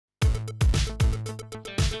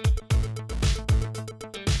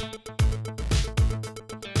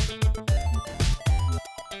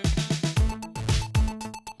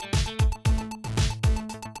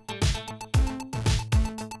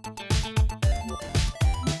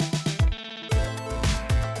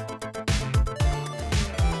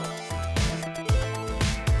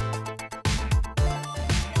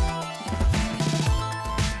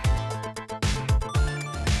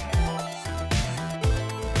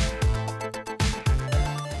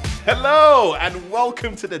Hello and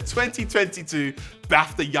welcome to the 2022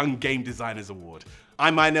 BAFTA Young Game Designers Award.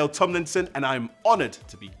 I'm Inel Tomlinson and I'm honoured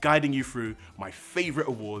to be guiding you through my favourite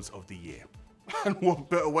awards of the year. And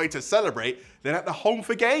what better way to celebrate than at the Home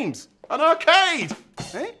for Games, an arcade!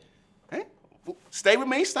 Hey? Stay with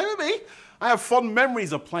me, stay with me. I have fond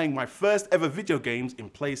memories of playing my first ever video games in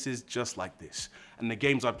places just like this. And the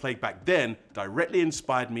games I played back then directly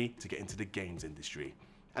inspired me to get into the games industry.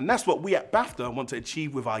 And that's what we at BAFTA want to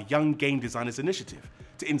achieve with our Young Game Designers Initiative,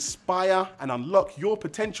 to inspire and unlock your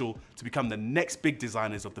potential to become the next big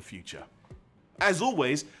designers of the future. As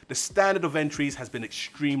always, the standard of entries has been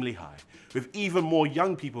extremely high, with even more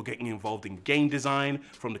young people getting involved in game design,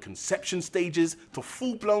 from the conception stages to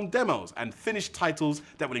full-blown demos and finished titles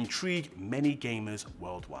that will intrigue many gamers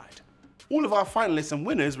worldwide. All of our finalists and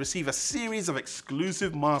winners receive a series of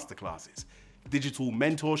exclusive masterclasses, digital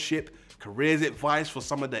mentorship, careers advice for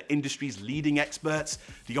some of the industry's leading experts,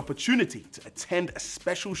 the opportunity to attend a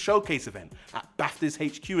special showcase event at BAFTA's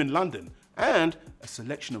HQ in London, and a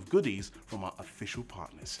selection of goodies from our official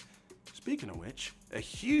partners. Speaking of which, a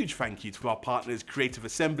huge thank you to our partners Creative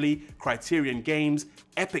Assembly, Criterion Games,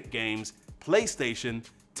 Epic Games, PlayStation,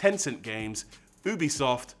 Tencent Games,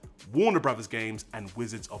 Ubisoft, Warner Brothers Games, and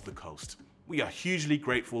Wizards of the Coast. We are hugely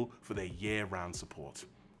grateful for their year-round support.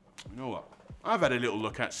 You know what? I've had a little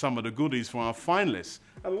look at some of the goodies for our finalists,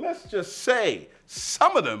 and let's just say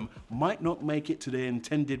some of them might not make it to their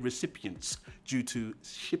intended recipients due to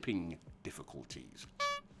shipping difficulties.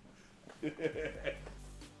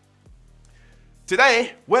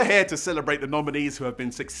 Today, we're here to celebrate the nominees who have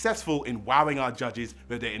been successful in wowing our judges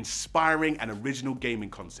with their inspiring and original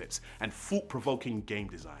gaming concepts and thought-provoking game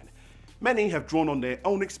design. Many have drawn on their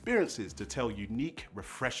own experiences to tell unique,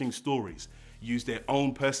 refreshing stories, used their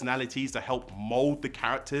own personalities to help mold the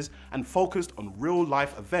characters, and focused on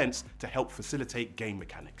real-life events to help facilitate game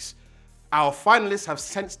mechanics. Our finalists have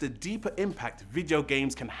sensed the deeper impact video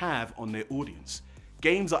games can have on their audience.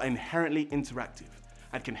 Games are inherently interactive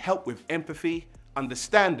and can help with empathy,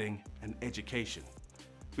 understanding, and education.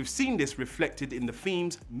 We've seen this reflected in the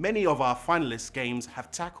themes many of our finalists' games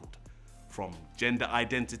have tackled, from gender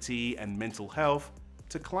identity and mental health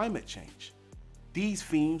to climate change. These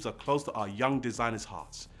themes are close to our young designers'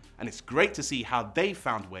 hearts, and it's great to see how they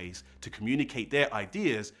found ways to communicate their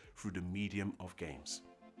ideas through the medium of games.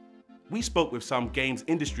 We spoke with some games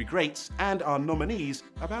industry greats and our nominees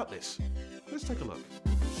about this. Let's take a look.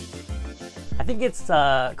 I think it's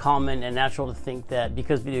common and natural to think that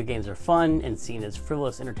because video games are fun and seen as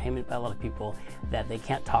frivolous entertainment by a lot of people, that they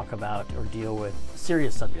can't talk about or deal with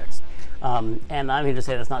serious subjects. And I'm here to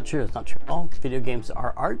say that's not true. It's not true at all. Video games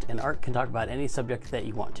are art, and art can talk about any subject that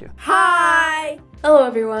you want to. Hi! Hello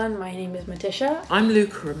everyone, my name is Matisha. I'm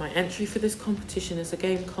Luca, and my entry for this competition is a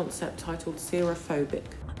game concept titled Xerophobic.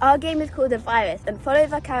 Our game is called The Virus and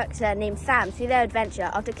follows a character named Sam through their adventure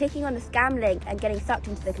after clicking on the scam link and getting sucked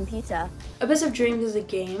into the computer. Abyss of Dreams is a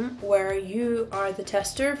game where you are the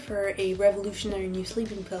tester for a revolutionary new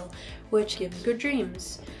sleeping pill which gives good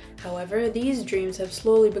dreams. However, these dreams have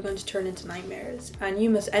slowly begun to turn into nightmares, and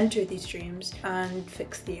you must enter these dreams and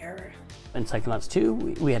fix the error. In Psychonauts 2,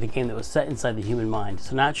 we had a game that was set inside the human mind,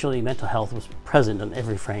 so naturally mental health was present on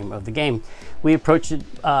every frame of the game. We approached it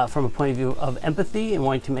from a point of view of empathy and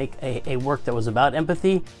wanting to make a work that was about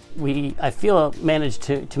empathy. I feel, managed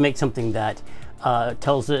to make something that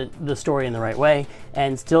tells the story in the right way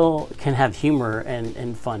and still can have humor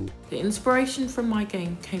and fun. The inspiration from my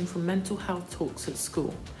game came from mental health talks at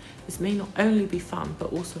school. This may not only be fun,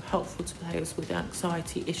 but also helpful to players with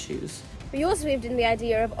anxiety issues. We also weaved in the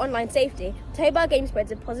idea of online safety to hope our game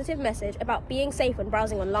spreads a positive message about being safe when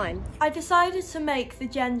browsing online. I decided to make the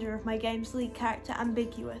gender of my game's lead character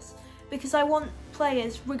ambiguous because I want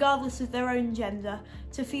players, regardless of their own gender,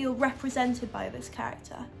 to feel represented by this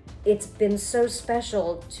character. It's been so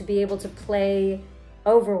special to be able to play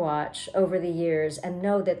Overwatch over the years and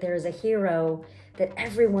know that there is a hero that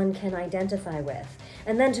everyone can identify with.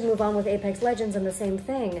 And then to move on with Apex Legends and the same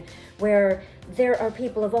thing, where there are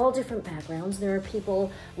people of all different backgrounds, there are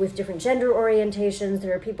people with different gender orientations,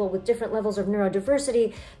 there are people with different levels of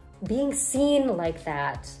neurodiversity, being seen like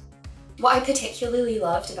that. What I particularly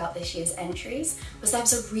loved about this year's entries was there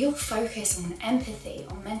was a real focus on empathy,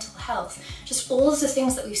 on mental health, just all of the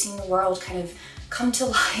things that we've seen the world kind of come to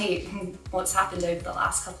light what's happened over the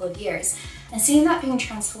last couple of years, and seeing that being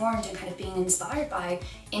transformed and kind of being inspired by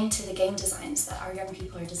into the game designs that our young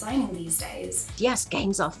people are designing these days. Yes,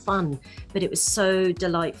 games are fun, but it was so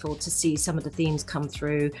delightful to see some of the themes come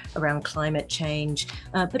through around climate change,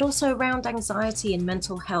 but also around anxiety and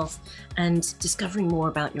mental health and discovering more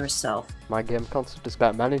about yourself. My game concept is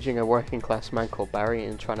about managing a working class man called Barry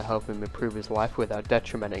and trying to help him improve his life without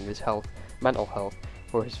detrimenting his health, mental health,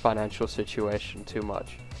 or his financial situation too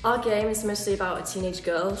much. Our game is mostly about a teenage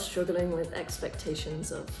girl struggling with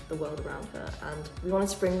expectations of the world around her, and we wanted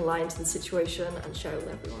to bring light into the situation and share it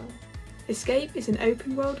with everyone. Escape is an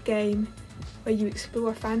open world game where you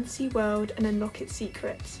explore a fantasy world and unlock its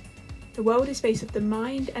secrets. The world is based off the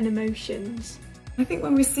mind and emotions. I think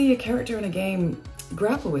when we see a character in a game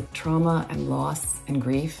grapple with trauma and loss and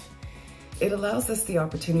grief, it allows us the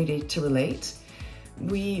opportunity to relate.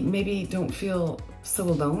 We maybe don't feel so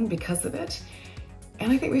alone because of it,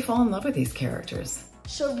 and I think we fall in love with these characters.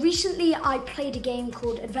 So recently I played a game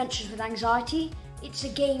called Adventures with Anxiety. It's a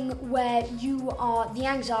game where you are the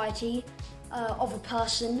anxiety of a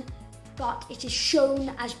person, but it is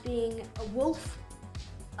shown as being a wolf,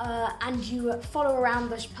 and you follow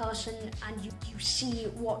around this person and you see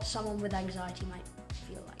what someone with anxiety might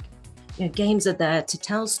feel like. You know, games are there to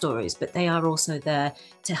tell stories, but they are also there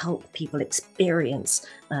to help people experience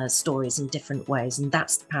stories in different ways, and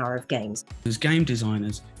that's the power of games. As game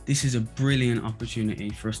designers, this is a brilliant opportunity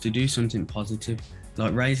for us to do something positive,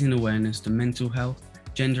 like raising awareness to mental health,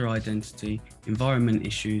 gender identity, environment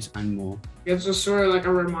issues, and more. It's just sort of like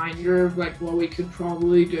a reminder of like what we could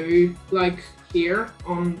probably do like here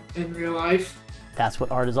in real life. That's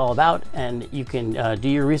what art is all about, and you can do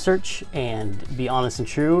your research and be honest and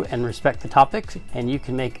true and respect the topics, and you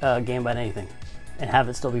can make a game about anything and have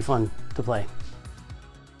it still be fun to play.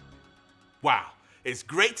 Wow, it's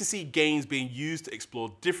great to see games being used to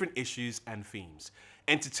explore different issues and themes.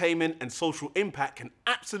 Entertainment and social impact can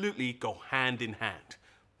absolutely go hand in hand.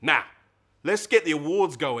 Now, let's get the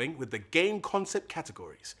awards going with the game concept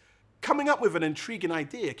categories. Coming up with an intriguing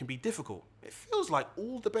idea can be difficult. It feels like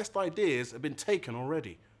all the best ideas have been taken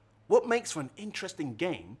already. What makes for an interesting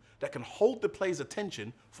game that can hold the player's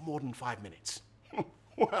attention for more than 5 minutes?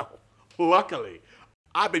 Well, luckily,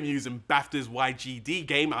 I've been using BAFTA's YGD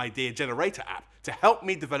Game Idea Generator app to help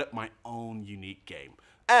me develop my own unique game.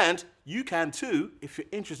 And you can too if you're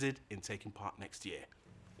interested in taking part next year.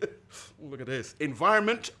 Look at this.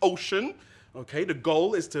 Environment, ocean. Okay, the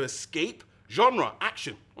goal is to escape. Genre,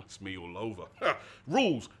 action. That's me all over.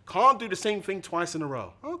 Rules, can't do the same thing twice in a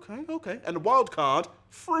row. Okay. And the wild card,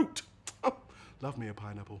 fruit. Love me a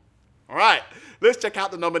pineapple. All right, let's check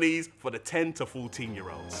out the nominees for the 10 to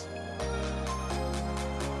 14-year-olds.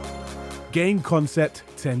 Game concept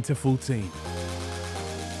 10 to 14.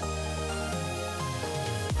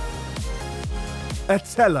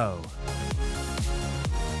 Otello.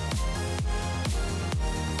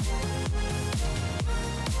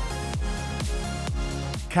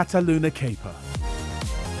 Cataluna Caper.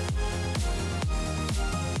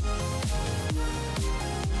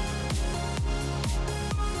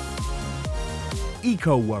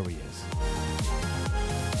 Eco Warriors.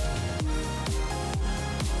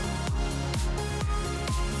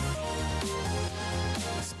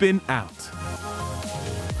 Spin Out.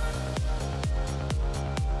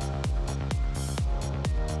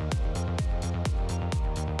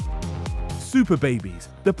 Super Babies,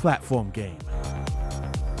 the platform game.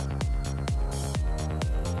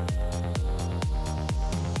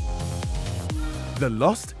 The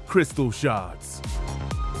Lost Crystal Shards.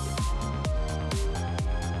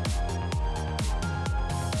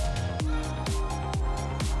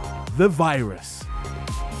 The Virus.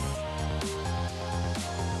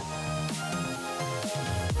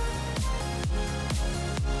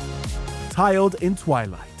 Tiled in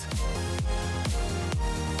Twilight.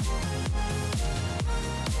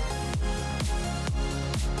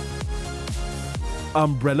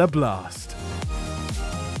 Umbrella Blast.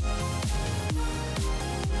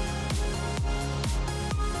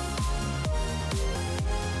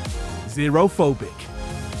 Xerophobic.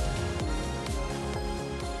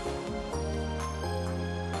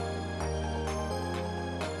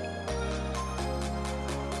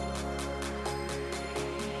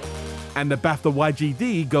 And the BAFTA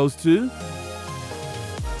YGD goes to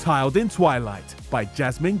Tiled in Twilight by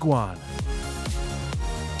Jasmine Guan.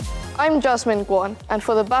 I'm Jasmine Guan, and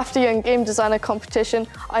for the BAFTA Young Game Designer competition,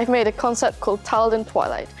 I've made a concept called Tiled in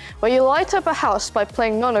Twilight, where you light up a house by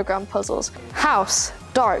playing nonogram puzzles. House,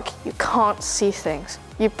 dark, you can't see things.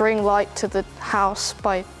 You bring light to the house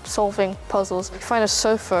by solving puzzles. You find a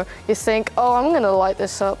sofa, you think, oh, I'm gonna light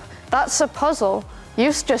this up. That's a puzzle.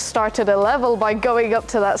 You've just started a level by going up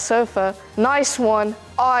to that sofa. Nice one.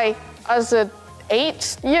 I, as a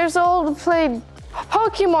 8 years old, played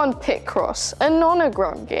Pokemon Picross, a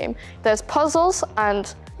nonogram game. There's puzzles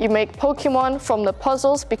and you make Pokemon from the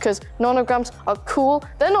puzzles because nonograms are cool.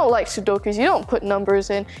 They're not like Sudokus, you don't put numbers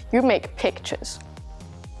in, you make pictures.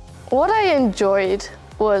 What I enjoyed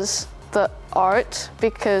was the art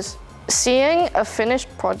because seeing a finished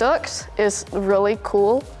product is really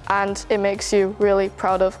cool and it makes you really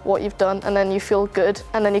proud of what you've done, and then you feel good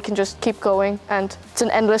and then you can just keep going, and it's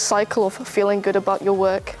an endless cycle of feeling good about your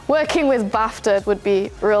work. Working with BAFTA would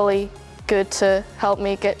be really good to help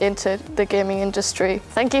me get into the gaming industry.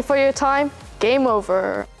 Thank you for your time. Game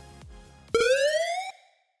over.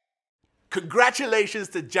 Congratulations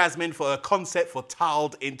to Jasmine for her concept for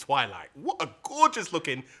Tiled in Twilight. What a gorgeous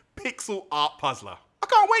looking pixel art puzzler. I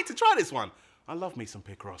can't wait to try this one. I love me some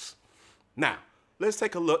Picross. Now, let's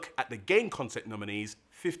take a look at the game concept nominees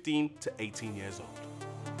 15 to 18 years old.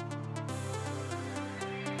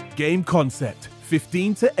 Game concept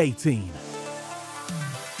 15 to 18.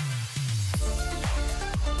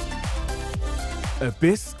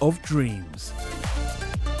 Abyss of Dreams.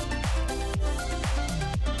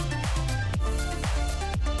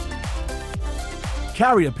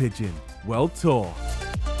 Carrier Pigeon World Tour.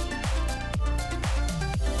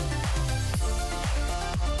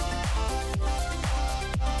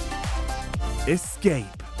 Escape.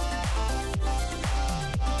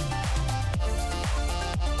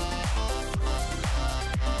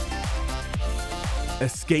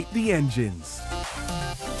 Escape the Engines.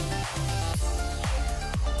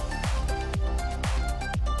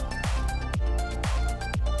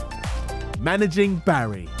 Managing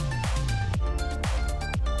Barry.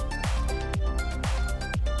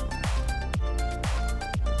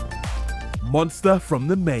 Monster from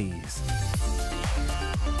the Maze.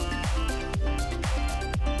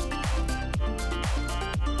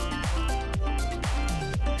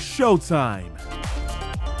 Showtime.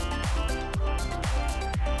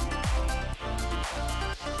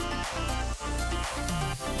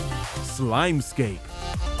 Slimescape.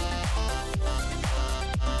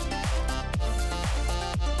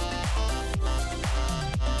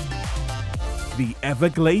 The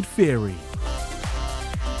Everglade Theory.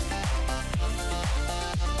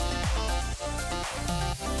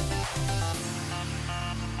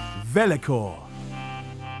 Velicor.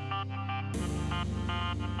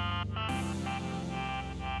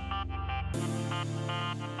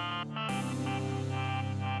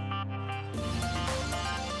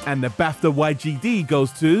 And the BAFTA YGD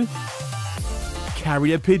goes to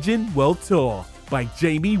Carrier Pigeon World Tour by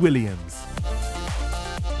Jamie Williams.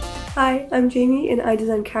 Hi, I'm Jamie and I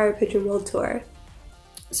designed Carrier Pigeon World Tour.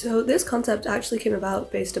 So this concept actually came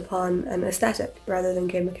about based upon an aesthetic rather than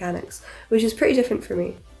game mechanics, which is pretty different for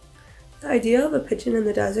me. The idea of a pigeon in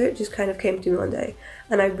the desert just kind of came to me one day,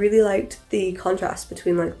 and I really liked the contrast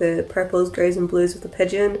between like the purples, greys and blues of the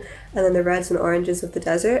pigeon and then the reds and oranges of the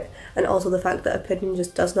desert, and also the fact that a pigeon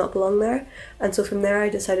just does not belong there. And so from there I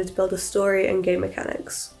decided to build a story and game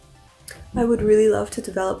mechanics. I would really love to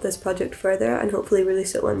develop this project further and hopefully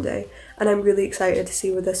release it one day, and I'm really excited to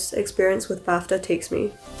see where this experience with BAFTA takes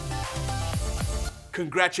me.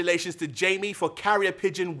 Congratulations to Jamie for Carrier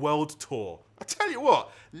Pigeon World Tour. I tell you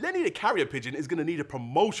what, Lenny the Carrier Pigeon is going to need a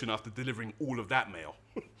promotion after delivering all of that mail.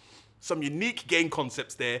 Some unique game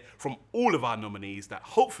concepts there from all of our nominees that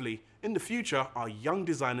hopefully in the future our young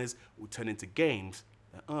designers will turn into games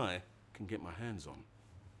that I can get my hands on.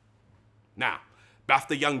 Now,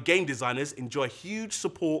 BAFTA Young Game Designers enjoy huge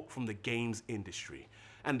support from the games industry,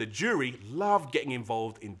 and the jury love getting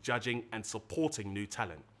involved in judging and supporting new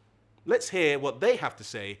talent. Let's hear what they have to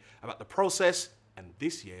say about the process and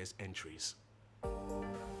this year's entries.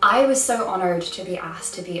 I was so honoured to be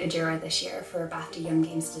asked to be a juror this year for BAFTA Young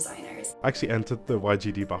Games Designers. I actually entered the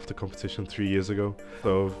YGD BAFTA competition 3 years ago,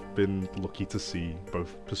 so I've been lucky to see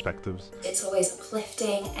both perspectives. It's always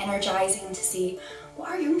uplifting, energising to see what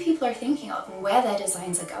our young people are thinking of and where their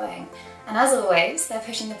designs are going. And as always, they're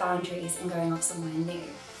pushing the boundaries and going off somewhere new.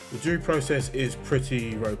 The jury process is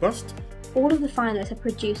pretty robust. All of the finalists have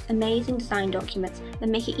produced amazing design documents that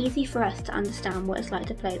make it easy for us to understand what it's like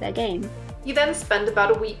to play their game. You then spend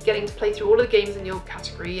about a week getting to play through all of the games in your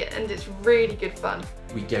category, and it's really good fun.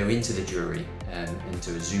 We go into the jury,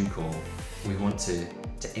 into a Zoom call. We want to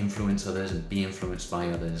influence others and be influenced by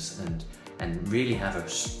others, and really have a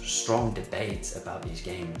strong debate about these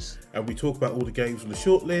games. And we talk about all the games on the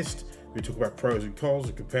shortlist, We talk about pros and cons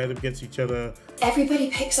and compare them against each other. Everybody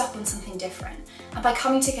picks up on something different, and by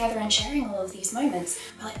coming together and sharing all of these moments,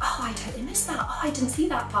 we're like, oh, I totally missed that, oh, I didn't see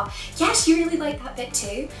that part. Yes, you really like that bit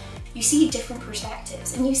too. You see different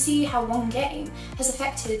perspectives, and you see how one game has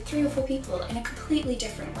affected 3 or 4 people in a completely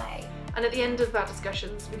different way. And at the end of our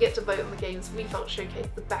discussions, we get to vote on the games we felt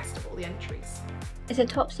showcased the best of all the entries. It's a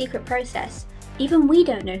top secret process. Even we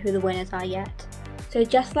don't know who the winners are yet. So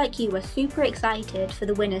just like you, we're super excited for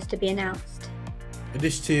the winners to be announced.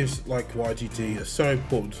 Initiatives like YGD are so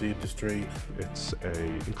important to the industry. It's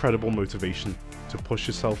an incredible motivation to push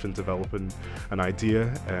yourself in developing an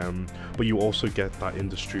idea, but you also get that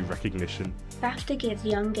industry recognition. BAFTA gives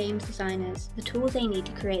young games designers the tools they need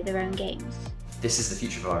to create their own games. This is the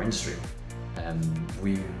future of our industry.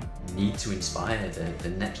 We need to inspire the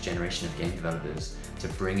next generation of game developers to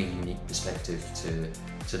bring a unique perspective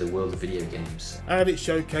to the world of video games. And it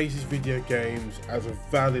showcases video games as a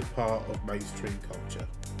valid part of mainstream culture.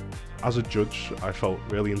 As a judge, I felt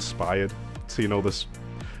really inspired seeing all this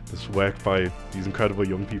work by these incredible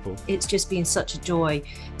young people. It's just been such a joy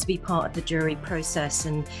to be part of the jury process,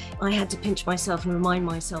 and I had to pinch myself and remind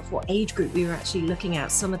myself what age group we were actually looking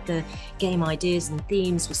at. Some of the game ideas and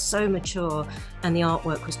themes were so mature, and the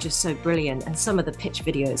artwork was just so brilliant, and some of the pitch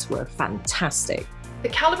videos were fantastic. The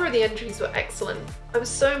calibre of the entries were excellent. I was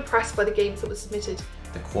so impressed by the games that were submitted.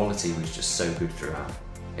 The quality was just so good throughout.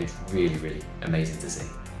 It's really, really amazing to see.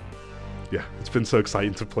 Yeah, it's been so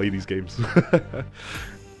exciting to play these games.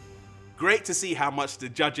 Great to see how much the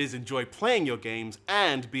judges enjoy playing your games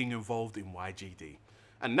and being involved in YGD.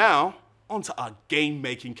 And now, on to our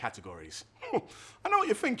game-making categories. I know what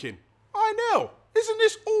you're thinking. I know, isn't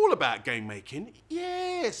this all about game making?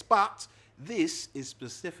 Yes, but this is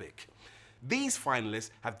specific. These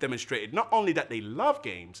finalists have demonstrated not only that they love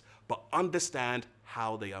games, but understand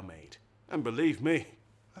how they are made. And believe me,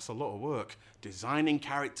 that's a lot of work. Designing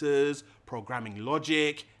characters, programming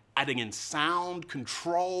logic, adding in sound,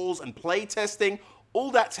 controls, and play testing,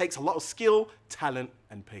 all that takes a lot of skill, talent,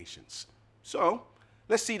 and patience. So,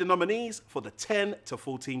 let's see the nominees for the 10 to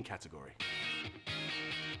 14 category.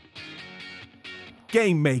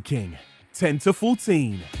 Game making, 10 to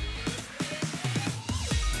 14.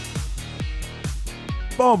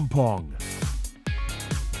 Bomb Pong.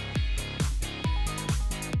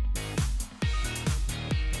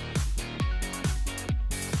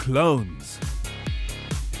 Clones.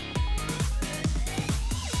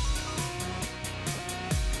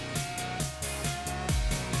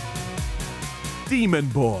 Demon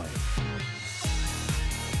Boy.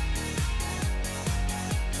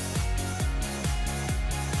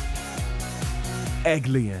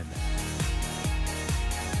 Egglian.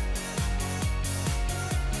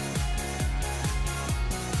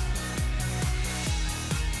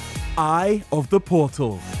 Eye of the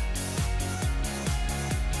Portal.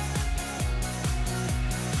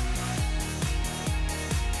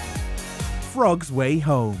 Frog's Way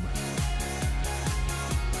Home.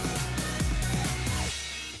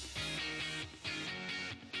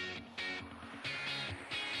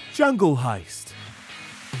 Jungle Heist.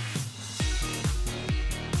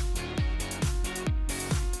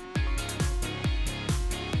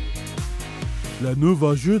 Le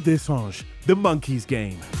nouveau jeu des singes, The Monkey's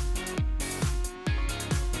Game.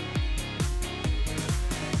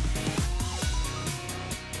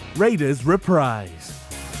 Raiders Reprise.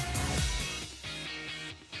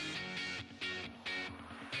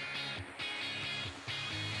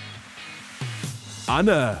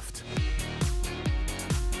 Unearthed.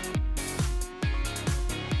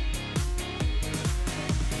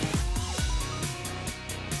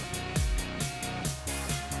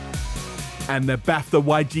 And the BAFTA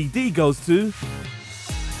YGD goes to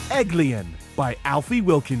Egglian by Alfie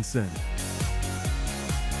Wilkinson.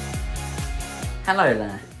 Hello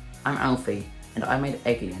there, I'm Alfie and I made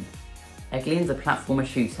Egglian. Egglian's a platformer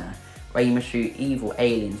shooter where you must shoot evil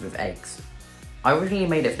aliens with eggs. I originally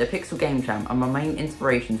made it for the Pixel Game Jam and my main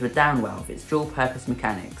inspirations were Downwell with its dual purpose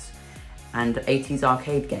mechanics and 80s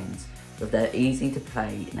arcade games with their easy to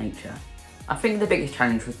play nature. I think the biggest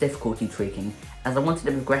challenge was difficulty tweaking, as I wanted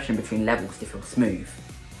the progression between levels to feel smooth.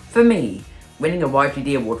 For me, winning a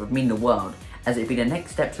YGD award would mean the world, as it would be the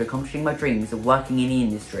next step to accomplishing my dreams of working in the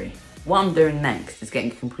industry. What I'm doing next is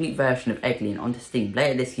getting a complete version of Egglian onto Steam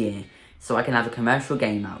later this year, so I can have a commercial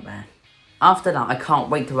game out there. After that, I can't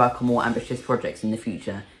wait to work on more ambitious projects in the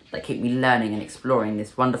future that keep me learning and exploring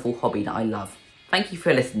this wonderful hobby that I love. Thank you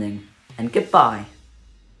for listening, and goodbye.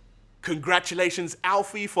 Congratulations,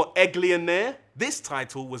 Alfie, for Egglian there. This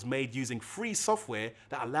title was made using free software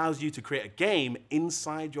that allows you to create a game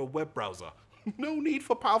inside your web browser. No need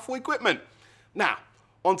for powerful equipment. Now,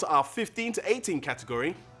 On to our 15 to 18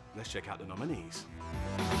 category. Let's check out the nominees.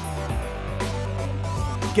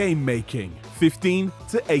 Game making, 15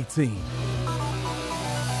 to 18.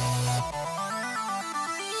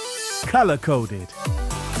 Color coded.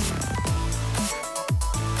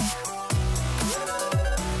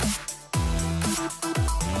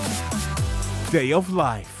 Day of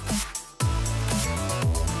life.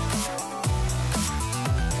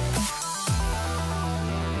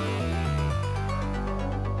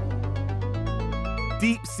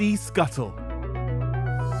 Deep sea scuttle.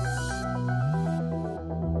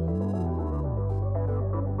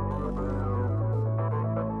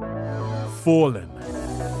 Fallen.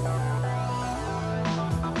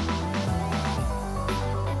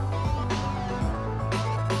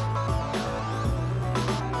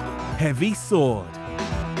 Heavy sword.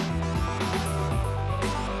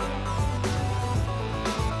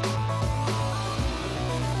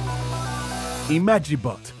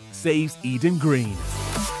 Imagibot saves Eden Green.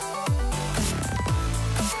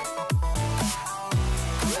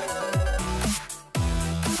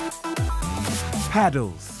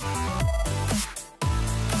 Paddles.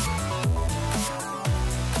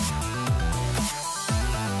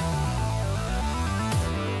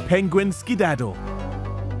 Penguin skedaddle.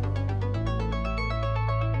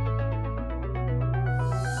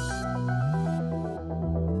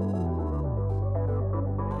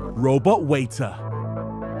 Robot waiter.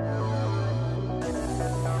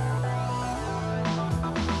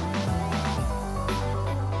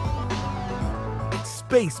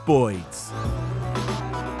 Space Boys.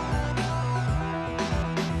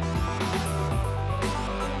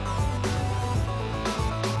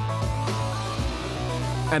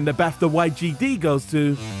 And the BAFTA YGD goes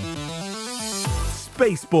to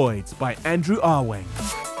Space Boys by Andrew Arwang.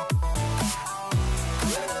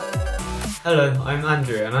 Hello, I'm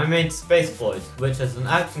Andrew and I made Space Boys, which is an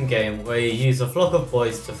action game where you use a flock of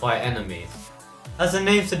boys to fight enemies. As the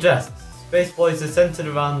name suggests, Space Boys is centered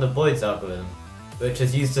around the Boyd's algorithm, which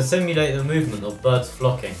is used to simulate the movement of birds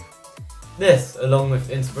flocking. This, along with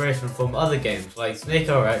inspiration from other games like Snake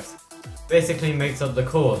RX, basically makes up the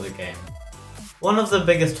core of the game. One of the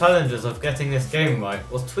biggest challenges of getting this game right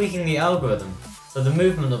was tweaking the algorithm so the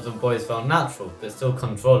movement of the boys felt natural but still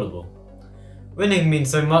controllable. Winning means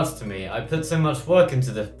so much to me, I put so much work into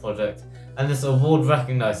this project and this award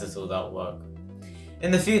recognises all that work. In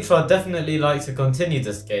the future I'd definitely like to continue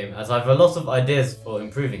this game as I have a lot of ideas for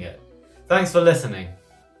improving it. Thanks for listening.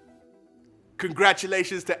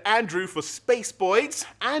 Congratulations to Andrew for Space Boys.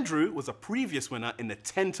 Andrew was a previous winner in the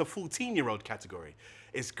 10 to 14-year-old category.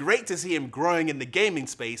 It's great to see him growing in the gaming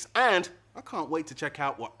space, and I can't wait to check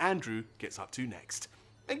out what Andrew gets up to next.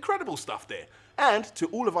 Incredible stuff there. And to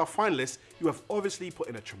all of our finalists, you have obviously put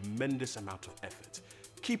in a tremendous amount of effort.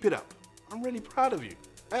 Keep it up. I'm really proud of you.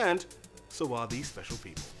 And so are these special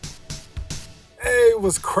people. Hey,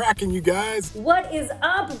 what's cracking, you guys? What is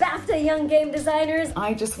up, BAFTA Young Game Designers?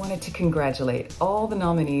 I just wanted to congratulate all the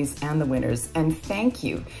nominees and the winners and thank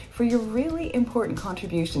you for your really important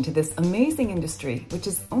contribution to this amazing industry, which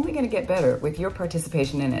is only going to get better with your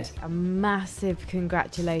participation in it. A massive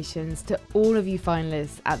congratulations to all of you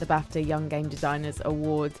finalists at the BAFTA Young Game Designers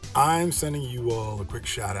Awards. I'm sending you all a quick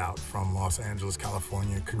shout out from Los Angeles,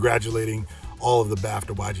 California, congratulating all of the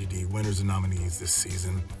BAFTA YGD winners and nominees this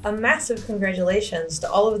season. A massive congratulations to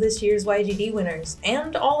all of this year's YGD winners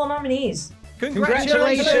and all the nominees.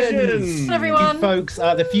 Congratulations, everyone! You folks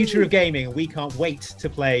are the future of gaming. We can't wait to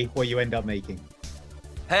play what you end up making.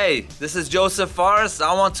 Hey, this is Joseph Forrest.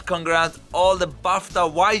 I want to congratulate all the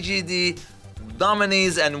BAFTA YGD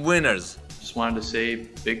nominees and winners. Just wanted to say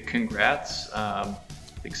big congrats.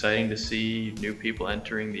 Exciting to see new people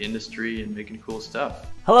entering the industry and making cool stuff.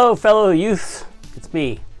 Hello, fellow youth. It's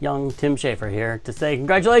me, young Tim Schafer, here to say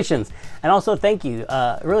congratulations and also thank you.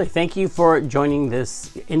 Really, thank you for joining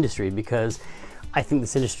this industry, because I think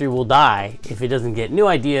this industry will die if it doesn't get new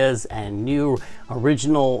ideas and new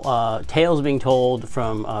original tales being told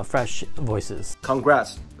from fresh voices.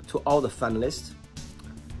 Congrats to all the finalists.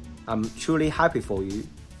 I'm truly happy for you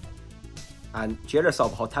and jealous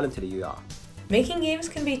of how talented you are. Making games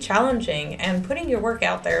can be challenging, and putting your work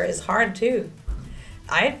out there is hard too.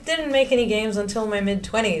 I didn't make any games until my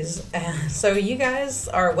mid-20s, so you guys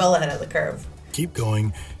are well ahead of the curve. Keep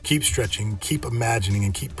going, keep stretching, keep imagining,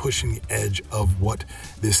 and keep pushing the edge of what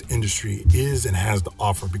this industry is and has to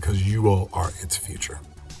offer, because you all are its future.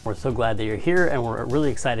 We're so glad that you're here, and we're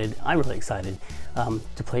really excited, I'm really excited,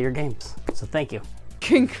 to play your games. So thank you.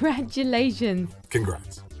 Congratulations.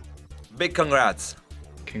 Congrats. Big congrats.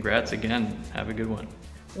 Congrats again. Have a good one.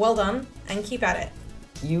 Well done, and keep at it.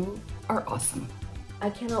 You are awesome. I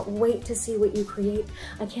cannot wait to see what you create.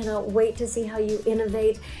 I cannot wait to see how you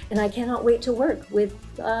innovate. And I cannot wait to work with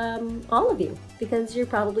all of you, because you're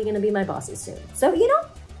probably going to be my bosses soon. So, you know,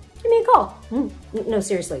 give me a call. No,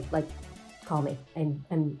 seriously, like, call me.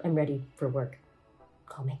 I'm ready for work.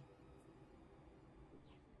 Call me.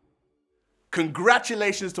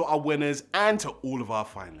 Congratulations to our winners and to all of our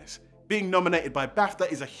finalists. Being nominated by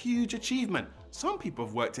BAFTA is a huge achievement. Some people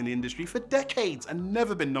have worked in the industry for decades and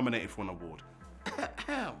never been nominated for an award.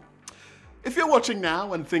 If you're watching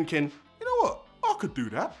now and thinking, you know what, I could do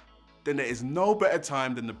that, then there is no better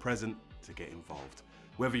time than the present to get involved.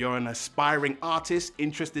 Whether you're an aspiring artist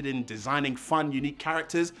interested in designing fun, unique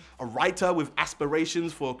characters, a writer with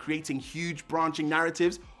aspirations for creating huge branching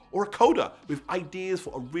narratives, or a coder with ideas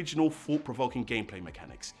for original thought-provoking gameplay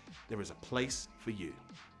mechanics, there is a place for you.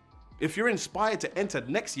 If you're inspired to enter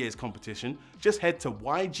next year's competition, just head to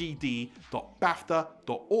ygd.bafta.org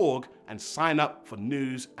and sign up for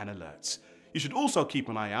news and alerts. You should also keep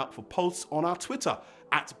an eye out for posts on our Twitter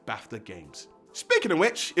 @BAFTA Games. Speaking of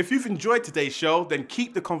which, if you've enjoyed today's show, then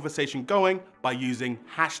keep the conversation going by using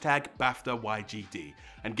 #BAFTAYGD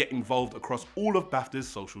and get involved across all of BAFTA's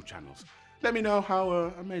social channels. Let me know how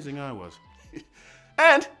amazing I was.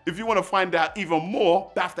 And if you want to find out even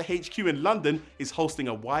more, BAFTA HQ in London is hosting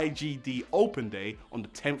a YGD Open Day on the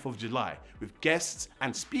 10th of July with guests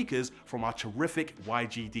and speakers from our terrific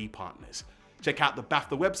YGD partners. Check out the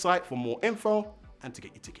BAFTA website for more info and to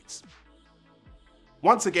get your tickets.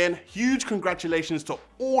 Once again, huge congratulations to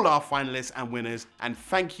all our finalists and winners, and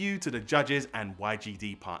thank you to the judges and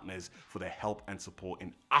YGD partners for their help and support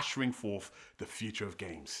in ushering forth the future of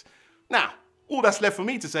games. Now, all that's left for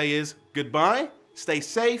me to say is goodbye, stay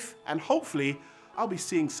safe, and hopefully I'll be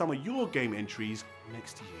seeing some of your game entries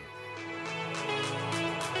next year.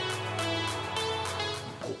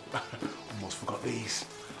 Oh, almost forgot these.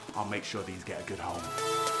 I'll make sure these get a good home.